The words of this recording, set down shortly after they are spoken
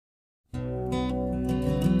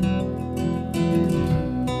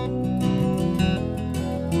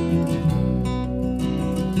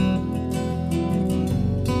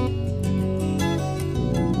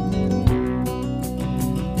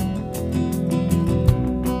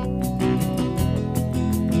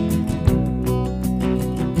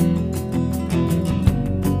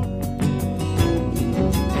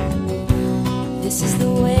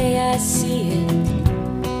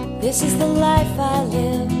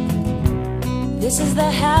This is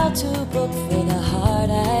the how-to book for the heart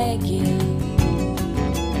I give.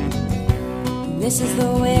 And this is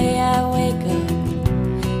the way I wake up,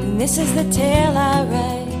 and this is the tale I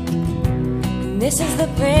write, and this is the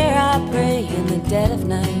prayer I pray in the dead of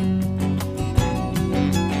night.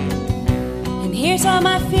 And here's all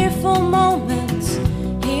my fearful moments,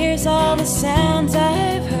 here's all the sounds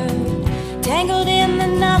I've heard, tangled in the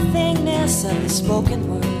nothingness of the spoken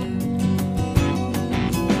word.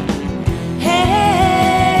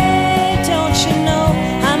 Hey, don't you know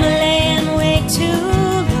I'm laying way too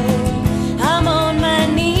low? I'm on my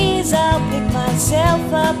knees, I'll pick myself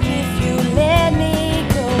up if you let me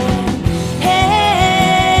go.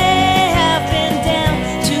 Hey, I've been down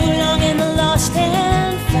too long in the lost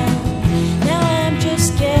and found. Now I'm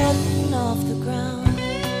just getting off the ground.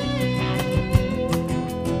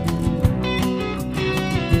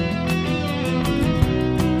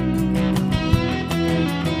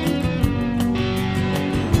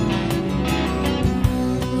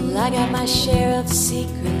 I got my share of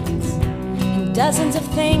secrets and dozens of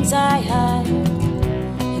things I hide,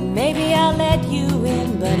 and maybe I'll let you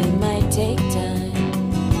in, but it might take time.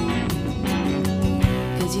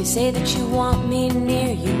 'Cause you say that you want me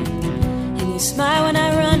near you, and you smile when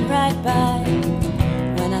I run right by,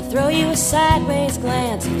 when I throw you a sideways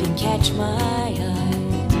glance if you catch my eye.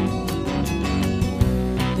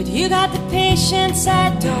 But you got the patience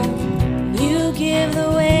I don't, you give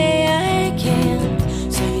the way I can.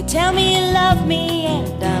 Tell me you love me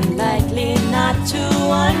and I'm likely not to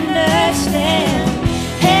understand.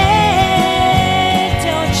 Hey,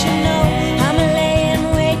 don't you know I'm laying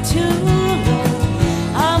way too low?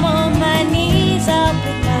 I'm on my knees, I'll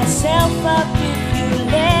pick myself up if you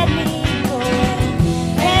let me go.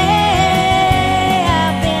 Hey,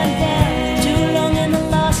 I've been down too long in the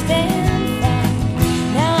lost and found.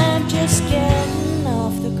 Now I'm just getting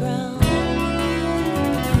off the ground.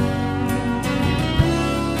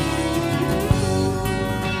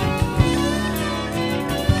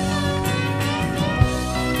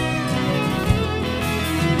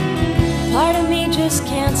 Part of me just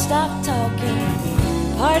can't stop talking.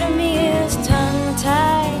 Part of me is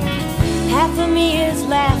tongue-tied. Half of me is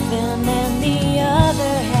laughing and the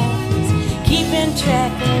other half is keeping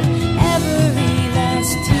track of every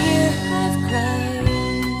last tear I've cried.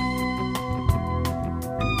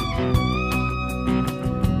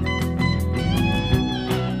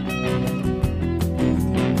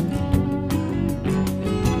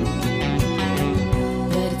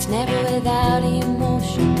 But it's never without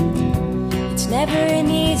emotion, never an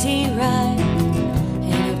easy ride,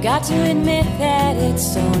 and I've got to admit that it's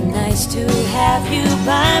so nice to have you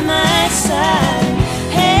by my side.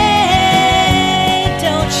 Hey,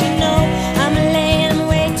 don't you know I'm laying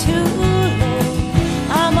way too low?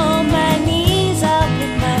 I'm on my knees, I'll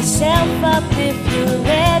pick myself up if you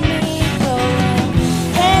let